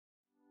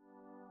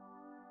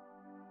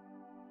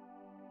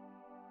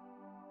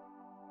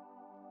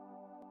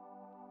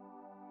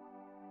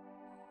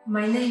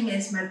My name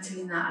is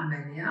Marcelina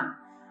Amelia.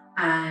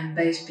 I'm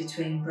based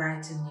between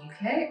Brighton,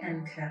 UK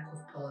and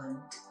Kraków, Poland.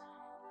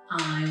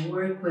 I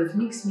work with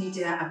mixed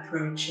media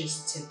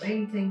approaches to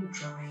painting,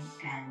 drawing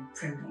and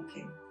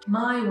printmaking.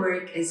 My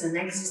work is an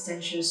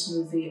existential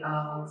smoothie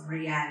of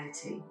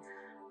reality.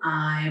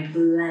 I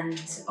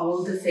blend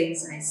all the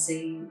things I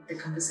see, the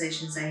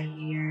conversations I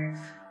hear,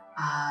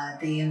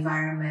 the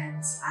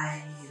environments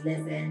I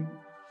live in,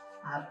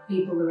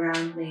 people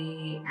around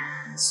me,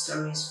 and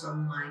stories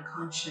from my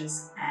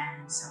conscious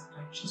and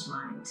subconscious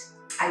mind.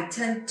 I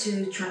tend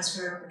to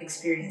transform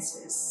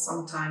experiences,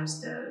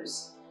 sometimes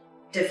those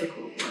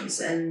difficult ones,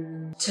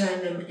 and turn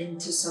them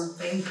into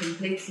something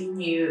completely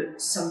new,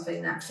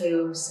 something that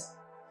feels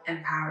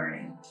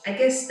empowering. I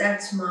guess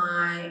that's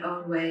my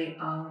own way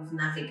of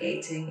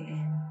navigating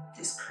in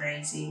this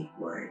crazy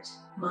world.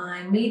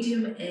 My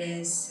medium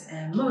is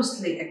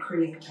mostly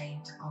acrylic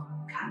paint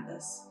on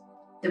canvas.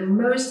 The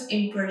most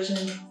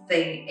important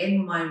thing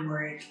in my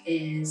work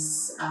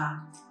is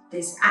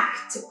this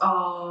act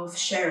of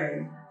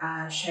sharing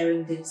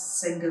this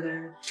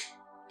singular,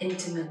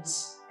 intimate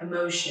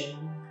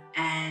emotion,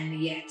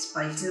 and yet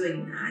by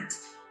doing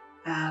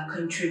that,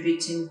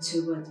 contributing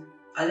to what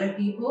other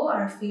people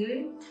are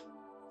feeling.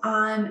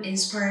 I'm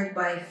inspired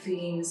by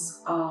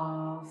themes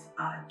of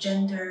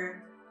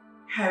gender,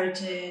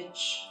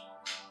 heritage,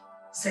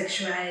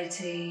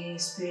 sexuality,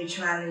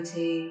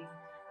 spirituality,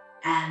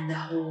 and the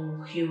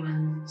whole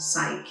human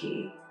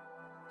psyche.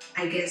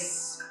 I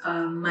guess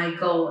my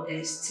goal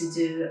is to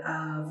do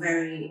a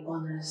very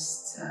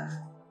honest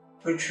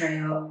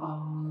portrayal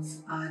of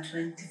a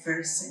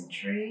 21st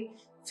century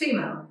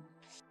female.